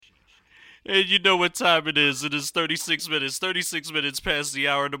And you know what time it is. It is 36 minutes. 36 minutes past the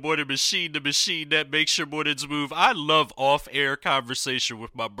hour. The morning machine, the machine that makes your mornings move. I love off-air conversation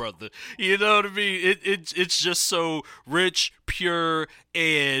with my brother. You know what I mean? It's just so rich, pure,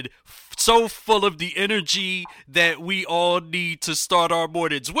 and so full of the energy that we all need to start our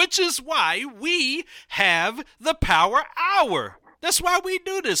mornings, which is why we have the Power Hour. That's why we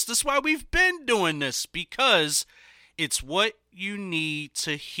do this. That's why we've been doing this, because it's what you need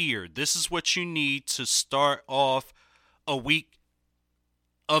to hear. This is what you need to start off a week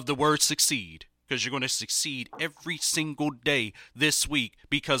of the word succeed. Because you're going to succeed every single day this week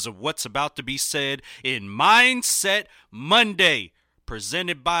because of what's about to be said in Mindset Monday,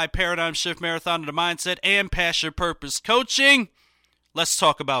 presented by Paradigm Shift Marathon of the Mindset and Passion Purpose Coaching. Let's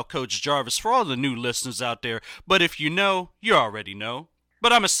talk about Coach Jarvis for all the new listeners out there. But if you know, you already know.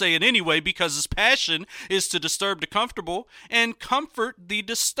 But I'm going to say it anyway because his passion is to disturb the comfortable and comfort the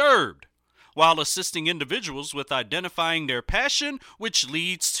disturbed, while assisting individuals with identifying their passion, which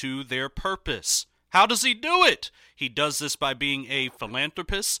leads to their purpose. How does he do it? He does this by being a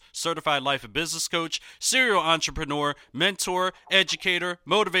philanthropist, certified life and business coach, serial entrepreneur, mentor, educator,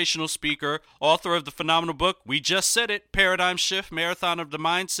 motivational speaker, author of the phenomenal book, we just said it, Paradigm Shift, Marathon of the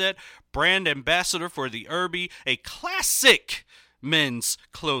Mindset, brand ambassador for the Irby, a classic men's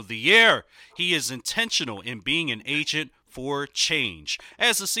clothier. He is intentional in being an agent for change.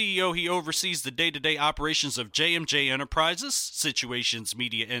 As the CEO, he oversees the day-to-day operations of JMJ Enterprises, Situations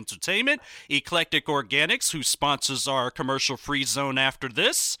Media Entertainment, Eclectic Organics, who sponsors our commercial-free zone after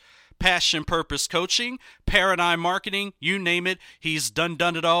this, Passion Purpose Coaching, Paradigm Marketing, you name it. He's done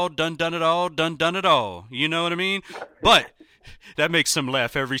it all, done it all, done it all. You know what I mean? But that makes him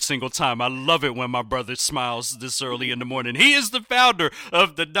laugh every single time. I love it when my brother smiles this early in the morning. He is the founder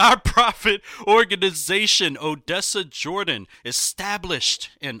of the nonprofit organization Odessa Jordan,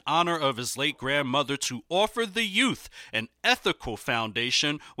 established in honor of his late grandmother to offer the youth an ethical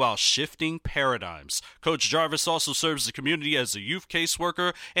foundation while shifting paradigms. Coach Jarvis also serves the community as a youth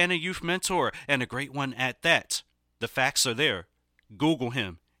caseworker and a youth mentor, and a great one at that. The facts are there. Google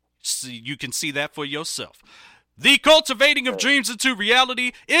him. You can see that for yourself. The cultivating of dreams into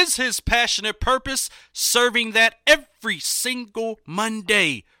reality is his passionate purpose, serving that every single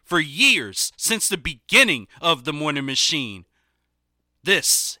Monday for years since the beginning of the morning machine.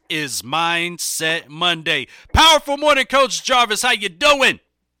 This is Mindset Monday. Powerful morning, Coach Jarvis. How you doing?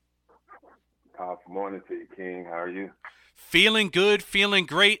 Top morning to you, King. How are you? Feeling good, feeling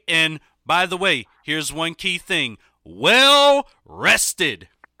great. And by the way, here's one key thing. Well rested.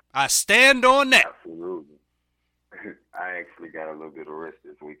 I stand on that. Absolutely. I actually got a little bit of rest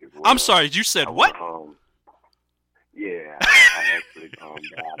this week as I'm well. sorry, you said I what? went home. Yeah, I actually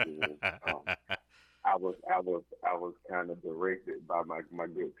got in. I was kind of directed by my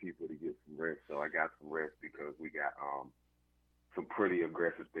good people to get some rest, so I got some rest because we got some pretty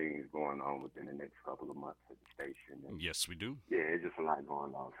aggressive things going on within the next couple of months at the station. And Yes, we do. yeah, it's just a lot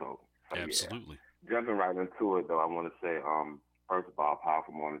going on. So yeah. Absolutely. Jumping right into it, though, I want to say, first of all,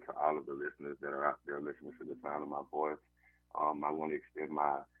 powerful morning to all of the listeners that are out there listening to the sound of my voice. I want to extend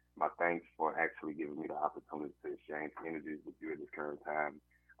my thanks for actually giving me the opportunity to exchange energies with you at this current time.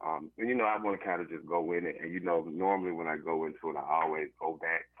 And I want to kind of just go in it. And normally when I go into it, I always go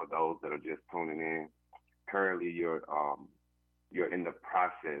back for those that are just tuning in. Currently, you're in the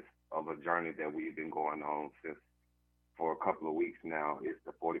process of a journey that we've been going on since for a couple of weeks now. It's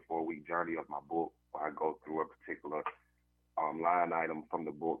the 44-week journey of my book, where I go through a particular line item from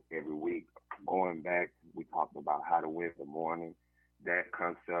the book every week. Going back, we talked about how to win the morning. That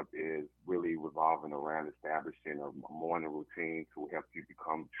concept is really revolving around establishing a morning routine to help you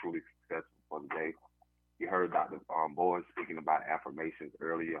become truly successful for the day. You heard Dr. Boyd speaking about affirmations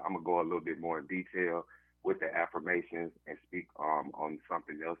earlier. I'm going to go a little bit more in detail with the affirmations and speak on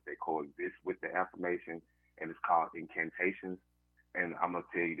something else that coexists with the affirmations, and it's called incantations. And I'm going to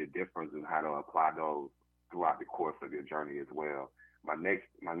tell you the difference and how to apply those throughout the course of your journey as well. My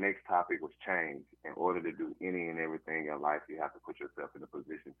next topic was change. In order to do any and everything in life, you have to put yourself in a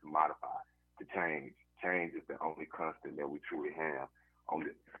position to modify, to change. Change is the only constant that we truly have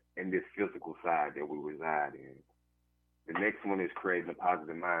in this physical side that we reside in. The next one is creating a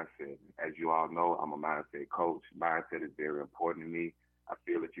positive mindset. As you all know, I'm a mindset coach. Mindset is very important to me. I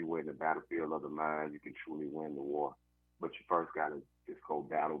feel if you win the battlefield of the mind, you can truly win the war. But you first got to just go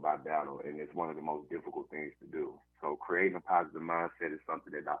battle by battle, and it's one of the most difficult things to do. So creating a positive mindset is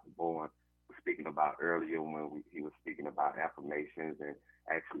something that Dr. Bowen was speaking about earlier when he was speaking about affirmations and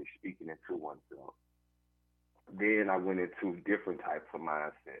actually speaking into oneself. Then I went into different types of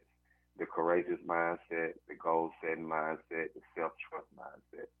mindsets: the courageous mindset, the goal setting mindset, the self trust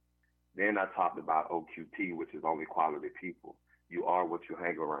mindset. Then I talked about OQP, which is only quality people. You are what you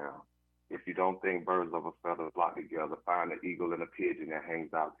hang around. If you don't think birds of a feather flock together, find an eagle and a pigeon that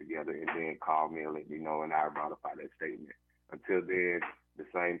hangs out together and then call me and let me know and I'll modify that statement. Until then, the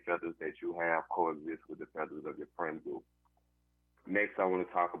same feathers that you have coexist with the feathers of your friend group. Next, I want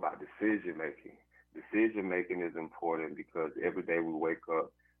to talk about decision making. Decision making is important because every day we wake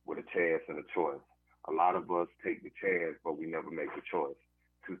up with a chance and a choice. A lot of us take the chance, but we never make the choice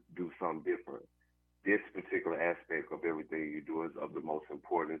to do something different. This particular aspect of everything you do is of the most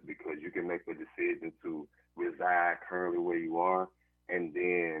importance because you can make a decision to reside currently where you are, and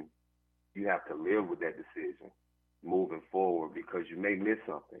then you have to live with that decision moving forward because you may miss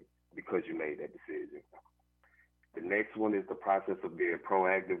something because you made that decision. The next one is the process of being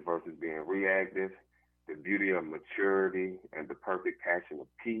proactive versus being reactive, the beauty of maturity and the perfect passion of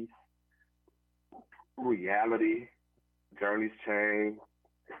peace, reality, journeys change,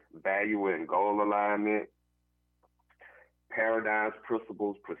 value and goal alignment, paradigms,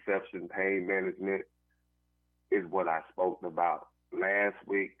 principles, perception, pain management is what I spoke about last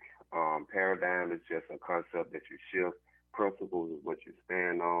week. Paradigm is just a concept that you shift. Principles is what you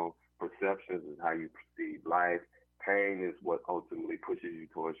stand on. Perceptions is how you perceive life. Pain is what ultimately pushes you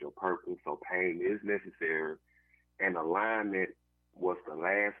towards your purpose. So pain is necessary. And alignment was the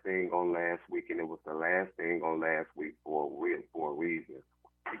last thing on last week, and it was the last thing on last week for a reason.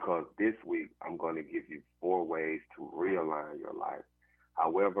 Because this week I'm going to give you 4 ways to realign your life.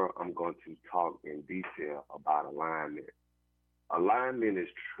 However, I'm going to talk in detail about alignment. Alignment is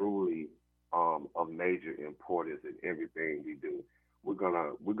truly of major importance in everything we do. We're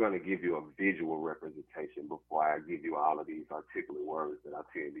gonna give you a visual representation before I give you all of these articulate words that I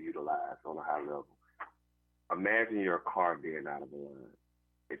tend to utilize on a high level. Imagine your car being out of line.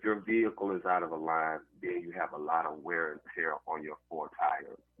 If your vehicle is out of a line, then you have a lot of wear and tear on your four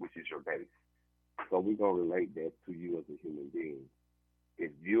tires, which is your base. So we're gonna relate that to you as a human being.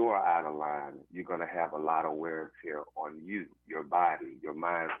 If you are out of line, you're gonna have a lot of wear and tear on you, your body, your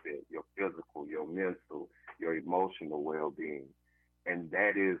mindset, your physical, your mental, your emotional well-being, and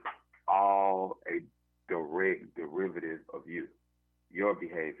that is all a direct derivative of you, your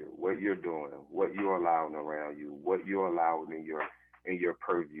behavior, what you're doing, what you're allowing around you, what you're allowing in your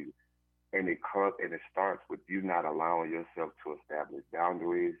purview, and it starts with you not allowing yourself to establish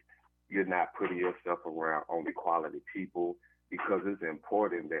boundaries. You're not putting yourself around only quality people because it's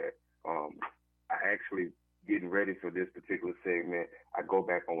important that I actually getting ready for this particular segment. I go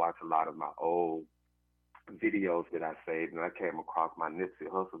back and watch a lot of my old videos that I saved, and I came across my Nipsey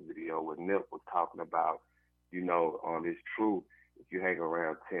Hussle video where Nip was talking about, it's true. If you hang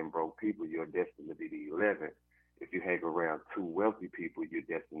around 10 broke people, you're destined to be the 11th. If you hang around two wealthy people, you're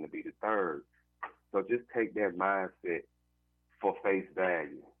destined to be the third. So just take that mindset for face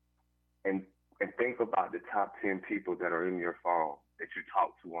value and think about the top 10 people that are in your phone that you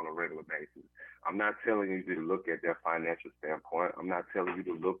talk to on a regular basis. I'm not telling you to look at their financial standpoint. I'm not telling you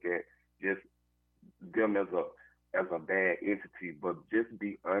to look at just them as a bad entity, but just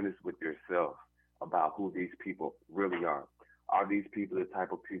be honest with yourself about who these people really are. Are these people the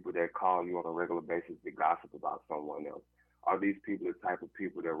type of people that call you on a regular basis to gossip about someone else? Are these people the type of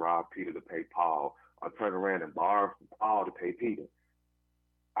people that rob Peter to pay Paul or turn around and borrow from Paul to pay Peter?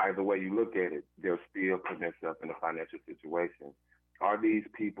 Either way you look at it, they're still putting themselves in a financial situation. Are these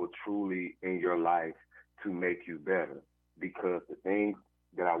people truly in your life to make you better? Because the thing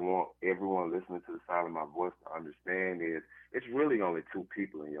that I want everyone listening to the sound of my voice to understand is it's really only two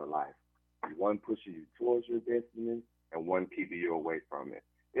people in your life. One pushing you towards your destiny and one keeping you away from it.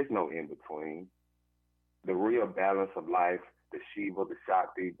 There's no in between. The real balance of life, the Shiva, the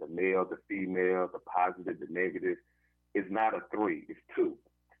Shakti, the male, the female, the positive, the negative, is not a three, it's two.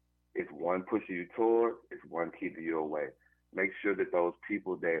 It's one pushing you toward, it's one keeping you away. Make sure that those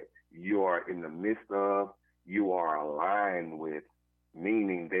people that you are in the midst of, you are aligned with,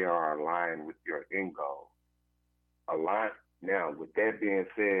 meaning they are aligned with your end goal. Align. Now, with that being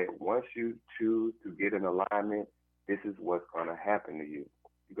said, once you choose to get in alignment, this is what's going to happen to you.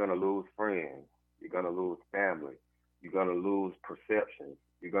 You're going to lose friends. You're going to lose family. You're going to lose perceptions.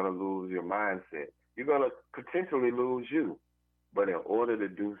 You're going to lose your mindset. You're going to potentially lose you. But in order to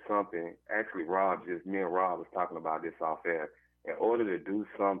do something, actually, me and Rob was talking about this off air. In order to do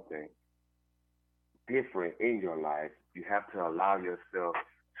something different in your life, you have to allow yourself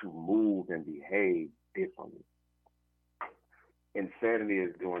to move and behave differently. Insanity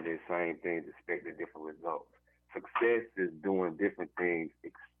is doing the same things, expecting different results. Success is doing different things,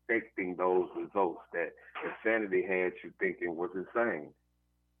 expecting those results that insanity had you thinking was insane.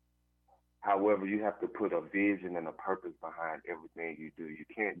 However, you have to put a vision and a purpose behind everything you do. You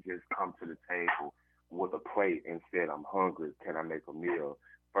can't just come to the table with a plate and say, I'm hungry, can I make a meal?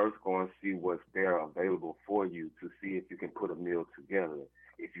 First, go and see what's there available for you to see if you can put a meal together.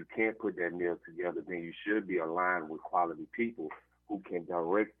 If you can't put that meal together, then you should be aligned with quality people who can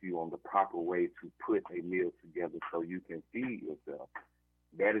direct you on the proper way to put a meal together so you can feed yourself.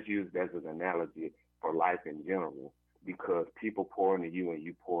 That is used as an analogy for life in general because people pour into you and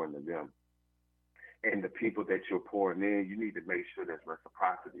you pour into them. And the people that you're pouring in, you need to make sure there's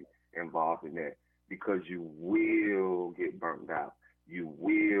reciprocity involved in that because you will get burnt out. You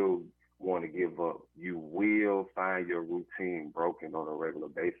will want to give up. You will find your routine broken on a regular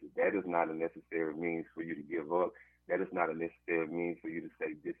basis. That is not a necessary means for you to give up. That is not a necessary means for you to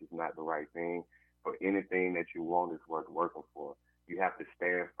say this is not the right thing. For anything that you want is worth working for. You have to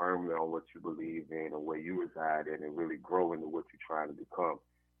stand firmly on what you believe in and where you reside in and really grow into what you're trying to become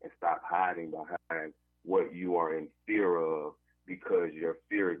and stop hiding behind what you are in fear of because your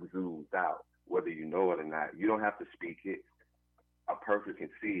fear exudes out, whether you know it or not. You don't have to speak it. A person can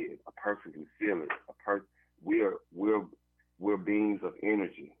see it. A person can feel it. We're beings of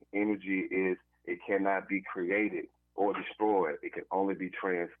energy. Energy is it cannot be created or destroyed. It can only be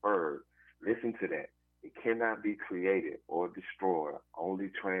transferred. Listen to that. It cannot be created or destroyed, only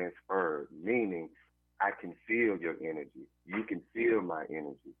transferred, meaning I can feel your energy. You can feel my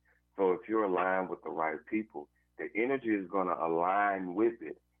energy. So if you're aligned with the right people, the energy is going to align with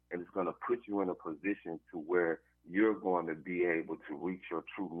it and it's going to put you in a position to where you're going to be able to reach your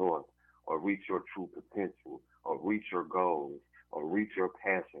true north or reach your true potential or reach your goals or reach your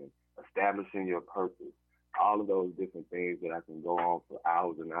passion, establishing your purpose. All of those different things that I can go on for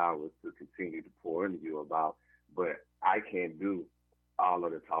hours and hours to continue to pour into you about, but I can't do all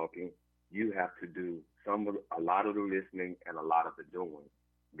of the talking. You have to do a lot of the listening and a lot of the doing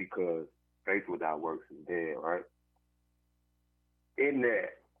because faith without works is dead, right? In that,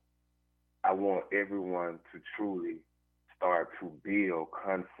 I want everyone to truly start to build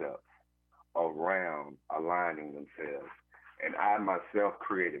concepts around aligning themselves. And I myself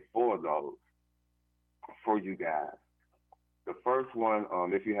created four of those for you guys. The first one,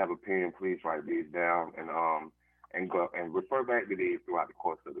 if you have a pen, please write these down and go and refer back to these throughout the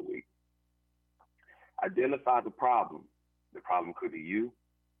course of the week. Identify the problem. The problem could be you.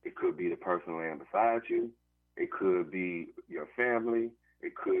 It could be the person laying beside you. It could be your family.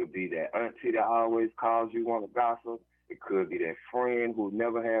 It could be that auntie that always calls you want to gossip. It could be that friend who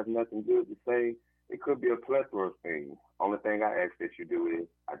never has nothing good to say. It could be a plethora of things. Only thing I ask that you do is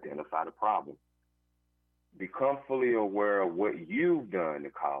identify the problem. Become fully aware of what you've done to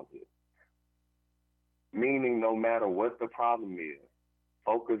cause it. Meaning, no matter what the problem is,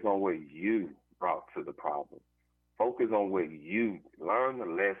 focus on what you brought to the problem. Focus on what you learn the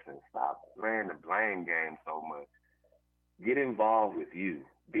lesson. Stop playing the blame game so much. Get involved with you.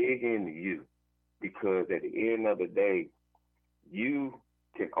 Dig into you. Because at the end of the day, you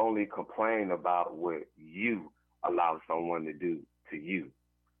can only complain about what you allow someone to do to you.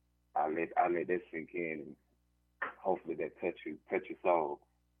 I let that sink in and hopefully that touch your soul.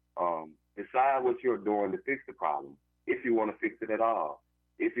 Decide what you're doing to fix the problem. If you want to fix it at all.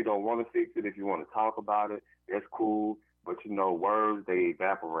 If you don't want to fix it, if you want to talk about it, that's cool. But you know, words, they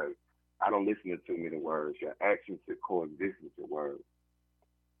evaporate. I don't listen to too many words. Your actions should coexist with your words.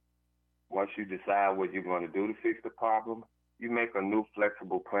 Once you decide what you're going to do to fix the problem, you make a new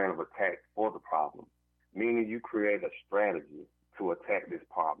flexible plan of attack for the problem, meaning you create a strategy to attack this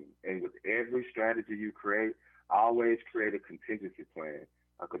problem. And with every strategy you create, always create a contingency plan.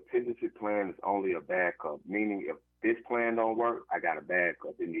 A contingency plan is only a backup, meaning if this plan don't work, I got a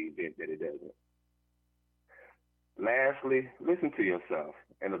backup in the event that it doesn't. Lastly, listen to yourself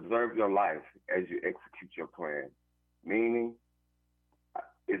and observe your life as you execute your plan, meaning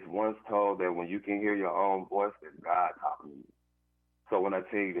it's once told that when you can hear your own voice, that's God talking to you. So when I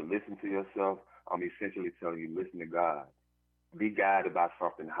tell you to listen to yourself, I'm essentially telling you listen to God. Be guided by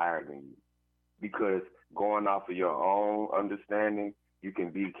something higher than you. Because going off of your own understanding, you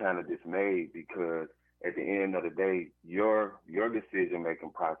can be kind of dismayed because at the end of the day, your decision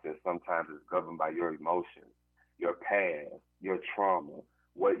making process sometimes is governed by your emotions, your past, your trauma,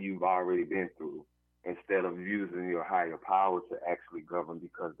 what you've already been through, instead of using your higher power to actually govern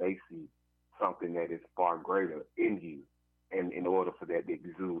because they see something that is far greater in you. And in order for that to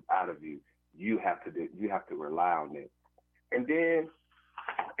exude out of you, you have to rely on it. And then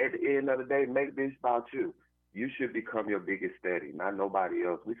at the end of the day, make this about you. You should become your biggest steady, not nobody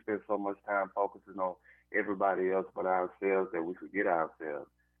else. We spend so much time focusing on everybody else but ourselves that we forget ourselves.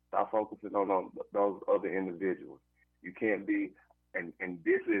 Stop focusing on those other individuals. You can't be And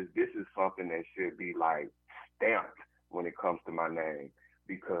this is something that should be like stamped when it comes to my name,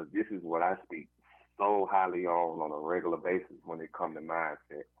 because this is what I speak so highly on a regular basis when it comes to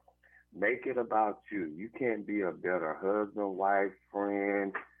mindset. Make it about you. You can't be a better husband, wife,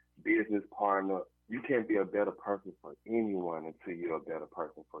 friend, business partner. You can't be a better person for anyone until you're a better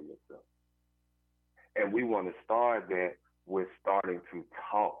person for yourself. And we want to start that with starting to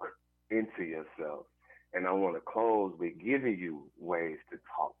talk into yourself. And I want to close with giving you ways to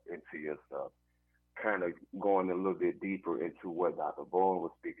talk into yourself, kind of going a little bit deeper into what Dr. Bowen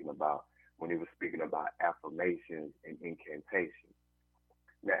was speaking about when he was speaking about affirmations and incantations.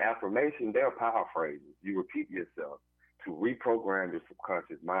 Now, affirmation, they're power phrases. You repeat yourself to reprogram your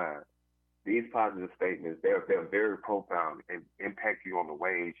subconscious mind. These positive statements, they're very profound and impact you on the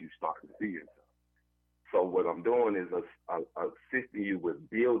ways you start to see yourself. So what I'm doing is assisting you with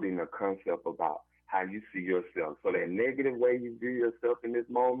building a concept about how you see yourself. So that negative way you view yourself in this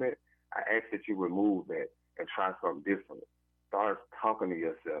moment, I ask that you remove that and try something different. Start talking to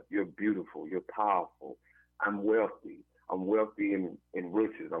yourself. You're beautiful. You're powerful. I'm wealthy. I'm wealthy in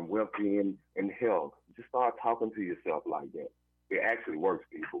riches. I'm wealthy in health. Just start talking to yourself like that. It actually works,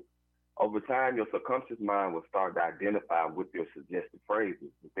 people. Over time, your subconscious mind will start to identify with your suggested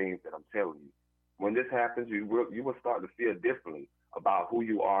phrases, the things that I'm telling you. When this happens, you will start to feel differently about who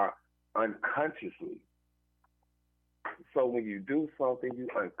you are unconsciously. So when you do something, you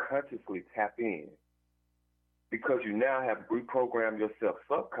unconsciously tap in because you now have reprogrammed yourself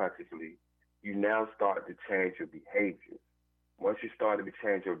subconsciously. You now start to change your behaviors. Once you start to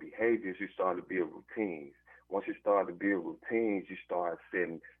change your behaviors, you start to build routines. Once you start to build routines, you start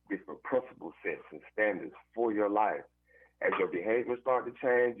setting different principle sets and standards for your life. As your behaviors start to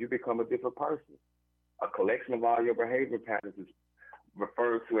change, you become a different person. A collection of all your behavior patterns is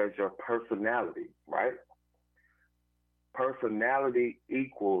referred to as your personality, right? Personality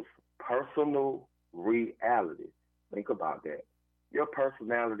equals personal reality. Think about that. Your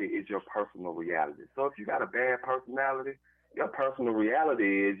personality is your personal reality. So if you got a bad personality, your personal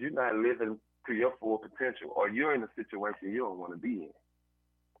reality is you're not living to your full potential, or you're in a situation you don't want to be in.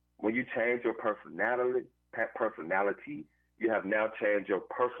 When you change your personality, you have now changed your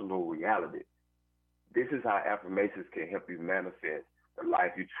personal reality. This is how affirmations can help you manifest the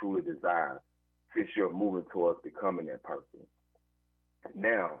life you truly desire, since you're moving towards becoming that person.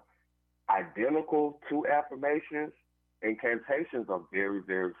 Now, identical to affirmations, incantations are very,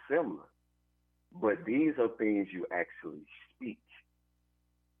 very similar, but these are things you actually speak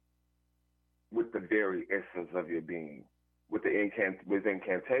with the very essence of your being. With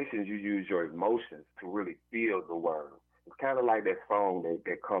incantations, you use your emotions to really feel the word. It's kind of like that song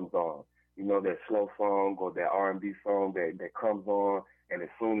that comes on. You know, that slow song or that R&B song that comes on, and as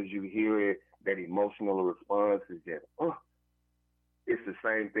soon as you hear it, that emotional response is just, oh. It's the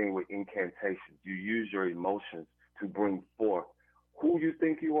same thing with incantations. You use your emotions to bring forth who you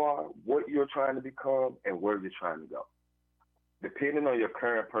think you are, what you're trying to become, and where you're trying to go. Depending on your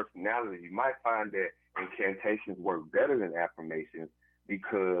current personality, you might find that incantations work better than affirmations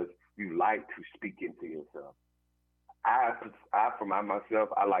because you like to speak into yourself. For myself,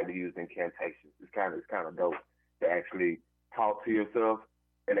 I like to use incantations. It's kind of dope to actually talk to yourself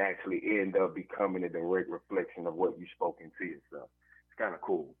and actually end up becoming a direct reflection of what you spoke into yourself. It's kind of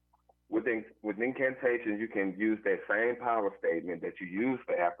cool. With incantations, you can use that same power statement that you use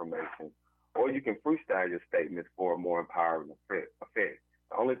for affirmations, or you can freestyle your statements for a more empowering effect.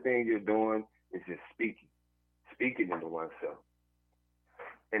 The only thing you're doing is just speaking into oneself.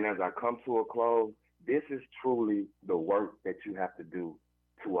 And as I come to a close, this is truly the work that you have to do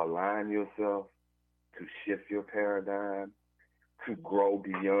to align yourself, to shift your paradigm, to grow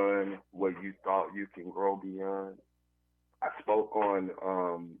beyond what you thought you can grow beyond. I spoke on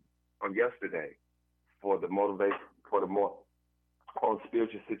yesterday for the motivation for the more on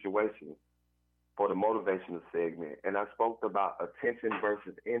spiritual situations for the motivational segment, and I spoke about attention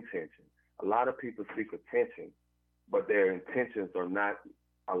versus intention. A lot of people seek attention, but their intentions are not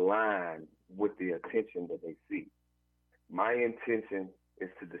aligned with the attention that they seek. My intention is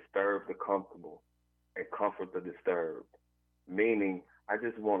to disturb the comfortable and comfort the disturbed, meaning I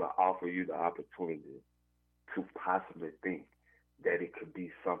just want to offer you the opportunity to possibly think that it could be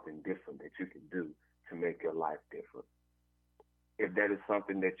something different that you can do to make your life different. If that is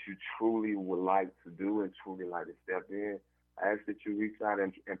something that you truly would like to do and truly like to step in, I ask that you reach out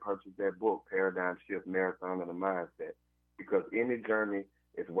and purchase that book, Paradigm Shift Marathon and the Mindset, because any journey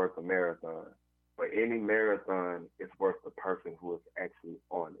is worth a marathon. But any marathon is worth the person who is actually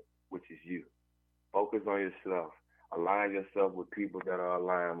on it, which is you. Focus on yourself. Align yourself with people that are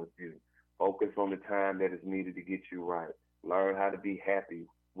aligned with you. Focus on the time that is needed to get you right. Learn how to be happy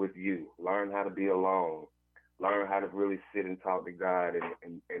with you. Learn how to be alone. Learn how to really sit and talk to God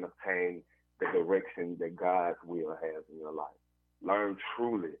and obtain the direction that God's will has in your life. Learn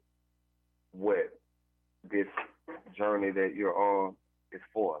truly what this journey that you're on is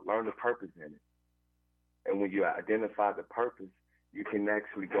for. Learn the purpose in it. And when you identify the purpose, you can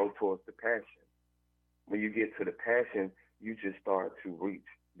actually go towards the passion. When you get to the passion, you just start to reach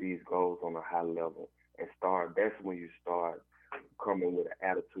these goals on a high level and start. That's when you start coming with an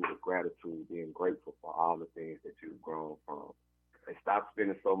attitude of gratitude, being grateful for all the things that you've grown from. And stop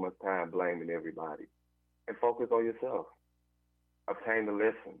spending so much time blaming everybody and focus on yourself. Obtain the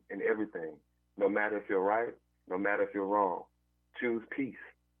lesson in everything. No matter if you're right, no matter if you're wrong. Choose peace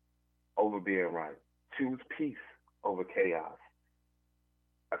over being right. Choose peace over chaos.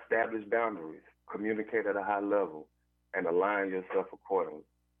 Establish boundaries. Communicate at a high level and align yourself accordingly.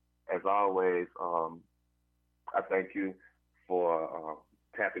 As always, I thank you for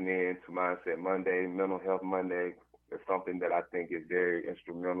tapping in to Mindset Monday, Mental Health Monday. It's something that I think is very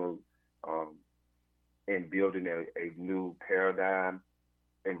instrumental in building a new paradigm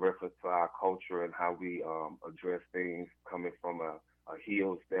in reference to our culture and how we address things coming from a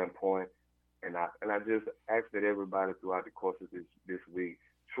healed standpoint. And I just ask that everybody throughout the course of this week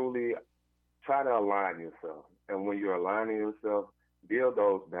truly try to align yourself. And when you're aligning yourself, build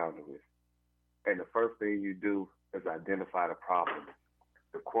those boundaries. And the first thing you do is identify the problem.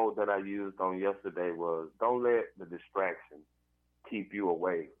 The quote that I used on yesterday was, don't let the distraction keep you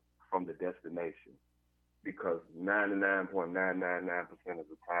away from the destination, because 99.999% of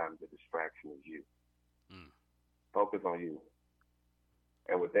the time, the distraction is you. Focus on you.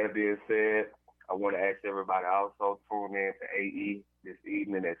 And with that being said, I want to ask everybody also tune in to AE this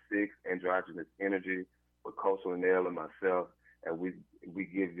evening at 6, Androgynous Energy, with Coach Linnell and myself. And we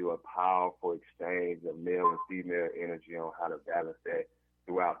give you a powerful exchange of male and female energy on how to balance that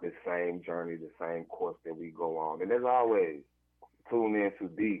throughout this same journey, the same course that we go on. And as always, tune in to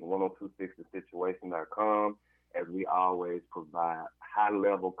the1026thesituation.com as we always provide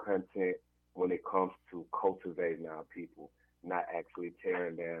high-level content when it comes to cultivating our people, not actually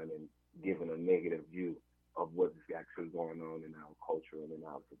tearing down and giving a negative view of what's actually going on in our culture and in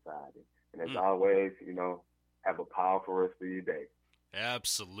our society. And as always, have a powerful rest of your day.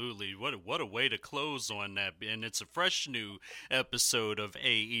 Absolutely. What a way to close on that. And it's a fresh new episode of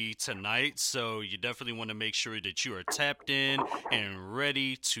AE tonight, so you definitely want to make sure that you are tapped in and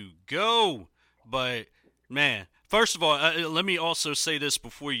ready to go. But, man, first of all, let me also say this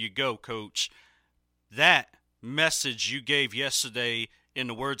before you go, Coach. That message you gave yesterday in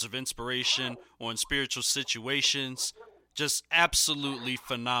the words of inspiration on spiritual situations, just absolutely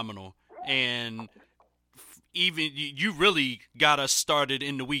phenomenal. And even you really got us started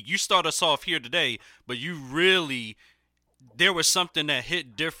in the week. You start us off here today, but there was something that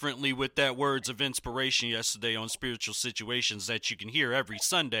hit differently with that words of inspiration yesterday on spiritual situations that you can hear every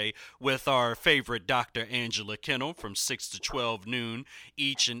Sunday with our favorite Dr. Angela Kennel from 6 to 12 noon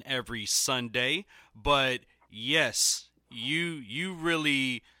each and every Sunday. But yes, you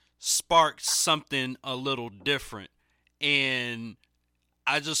really sparked something a little different. And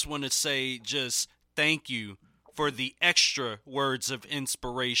I just want to say just thank you for the extra words of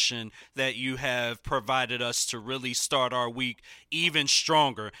inspiration that you have provided us to really start our week even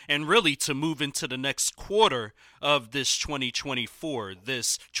stronger and really to move into the next quarter of this 2024,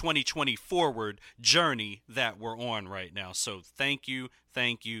 this 2020 forward journey that we're on right now. So thank you,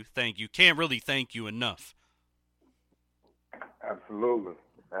 thank you, thank you. Can't really thank you enough. Absolutely.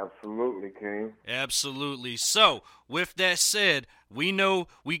 Absolutely, King. Absolutely. So, with that said, we know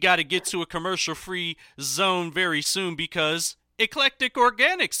we got to get to a commercial-free zone very soon because Eclectic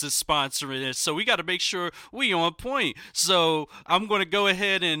Organics is sponsoring it. So, we got to make sure we on point. So, I'm going to go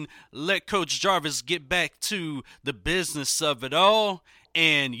ahead and let Coach Jarvis get back to the business of it all.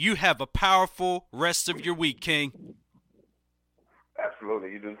 And you have a powerful rest of your week, King.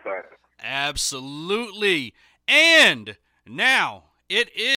 Absolutely. You do the same. Absolutely. And now it is